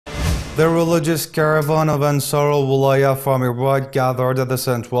The religious caravan of Ansar Al-Wilayah from Iraq gathered at the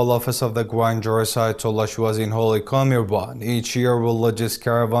central office of the Grand Jurist Ayatollah Shirazi in Holy Iran. Each year, religious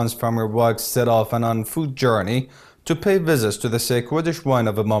caravans from Iraq set off an on-foot journey to pay visits to the sacred shrine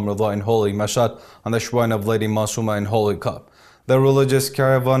of Imam Rida in Holy Mashhad and the shrine of Lady Masoumah in Holy Cup. The religious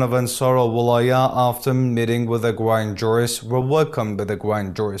caravan of Ansar Al-Wilayah, after meeting with the Grand Jurist, were welcomed by the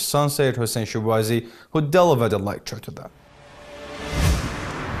Grand Jurist's son, Sayyid Husayn Shirazi, who delivered a lecture to them.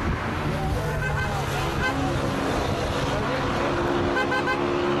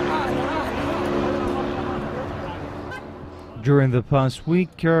 During the past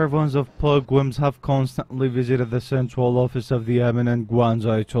week, caravans of pilgrims have constantly visited the central office of the eminent Grand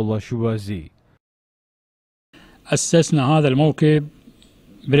Ayatollah Shirazi. أسسنا هذا الموكب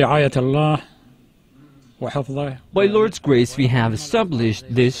برعاية الله وحفظه. By Lord's grace, we have established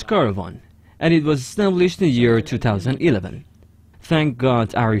this caravan, and it was established in the year 2011. Thank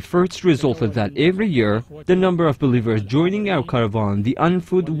God, our efforts resulted that every year, the number of believers joining our caravan, the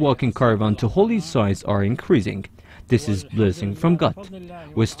on-foot walking caravan to holy sites, are increasing. This is blessing from God.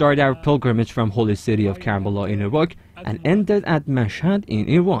 We started our pilgrimage from holy city of Karbala in Iraq and ended at Mashhad in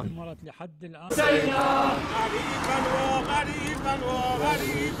Iran.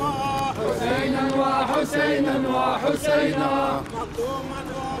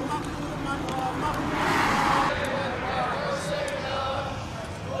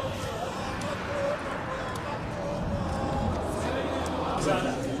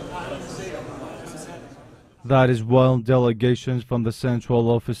 That is while delegations from the central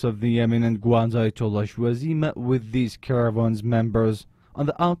office of the eminent Grand Ayatollah Shirazi met with these caravans members on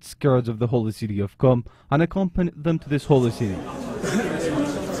the outskirts of the holy city of Qom and accompanied them to this holy city.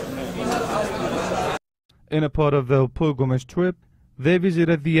 In a part of their pilgrimage trip, they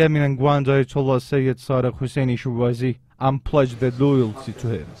visited the eminent Grand Ayatollah Sayyid Husayn Shirazi and pledged their loyalty to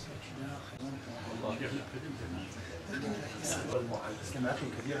him.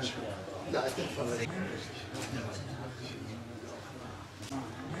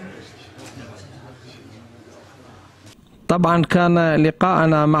 طبعا كان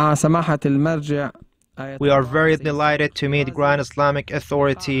لقاءنا مع سماحة المرجع. We are very delighted to meet Grand Islamic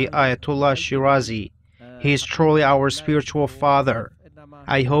Authority Ayatollah Shirazi. He is truly our spiritual father.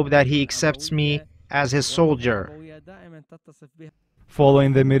 I hope that he accepts me as his soldier.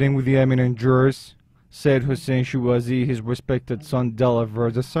 Following the meeting with the eminent jurist, Sayyid Husayn Shirazi, his respected son,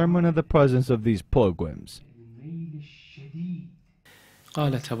 delivered a sermon in the presence of these pilgrims.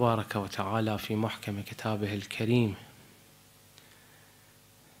 قال تبارك وتعالى في محكم كتابه الكريم: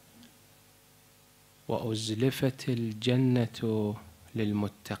 وأزلفت الجنة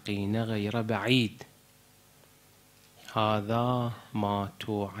للمتقين غير بعيد هذا ما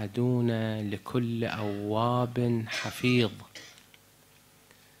توعدون لكل أواب حفيظ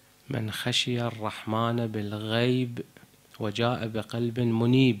من خشي الرحمن بالغيب وجاء بقلب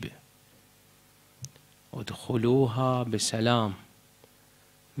منيب ادخلوها بسلام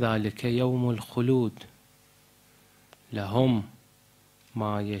ذلك يوم الخلود لهم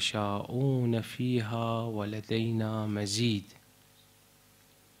ما يشاءون فيها ولدينا مزيد.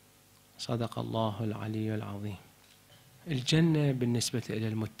 صدق الله العلي العظيم. الجنة بالنسبة إلى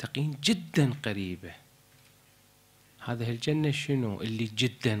المتقين جدا قريبة. هذه الجنة شنو اللي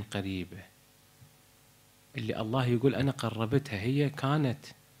جدا قريبة؟ اللي الله يقول أنا قربتها، هي كانت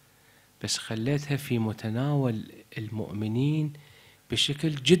بس خليتها في متناول المؤمنين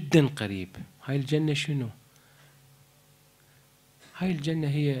بشكل جدا قريب. هاي الجنة شنو؟ هاي الجنة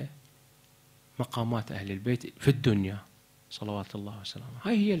هي مقامات أهل البيت في الدنيا صلوات الله وسلامه.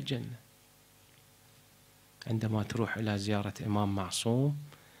 هاي هي الجنة. عندما تروح إلى زيارة إمام معصوم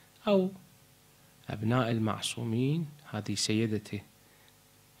أو أبناء المعصومين، هذه سيدتي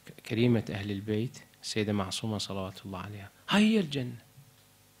كريمة أهل البيت السيدة معصومة صلوات الله عليها، هاي هي الجنة.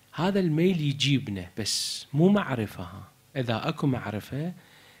 هذا الميل يجيبنا بس مو معرفة. إذا أكو معرفة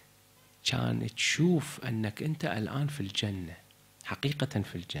كان تشوف أنك أنت الآن في الجنة، حقيقة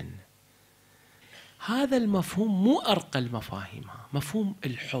في الجنة. هذا المفهوم مو أرقى المفاهيم، مفهوم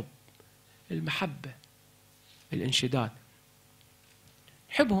الحب، المحبة، الانشداد.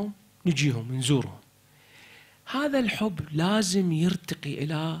 نحبهم، نجيهم، نزورهم. هذا الحب لازم يرتقي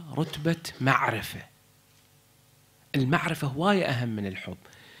إلى رتبة معرفة. المعرفة هواية أهم من الحب.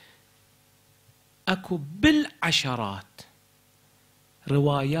 أكو بالعشرات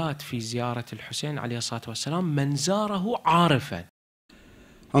روايات في زيارة الحسين عليه الصلاة والسلام من زاره عارفا.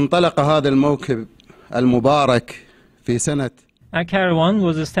 انطلق هذا الموكب المبارك في سنة. Our caravan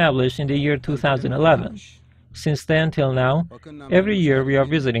was established in the year 2011. Since then till now, every year we are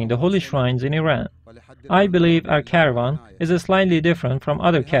visiting the holy shrines in Iran. I believe our caravan is slightly different from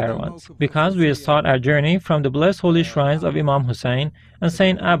other caravans because we start our journey from the blessed holy shrines of Imam Husayn and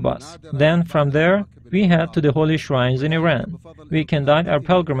Saint Abbas. Then from there, we head to the holy shrines in Iran. We conduct our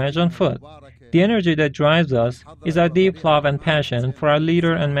pilgrimage on foot. The energy that drives us is our deep love and passion for our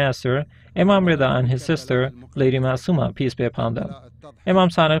leader and master, Imam Rida, and his sister, Lady Masoumah, peace be upon them. Imam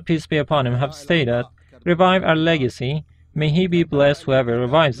Sadiq, peace be upon him, have stated, "Revive our legacy, may he be blessed whoever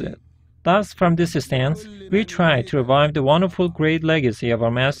revives it." Thus, from this stance, we try to revive the wonderful great legacy of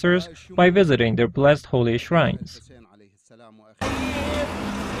our masters by visiting their blessed holy shrines.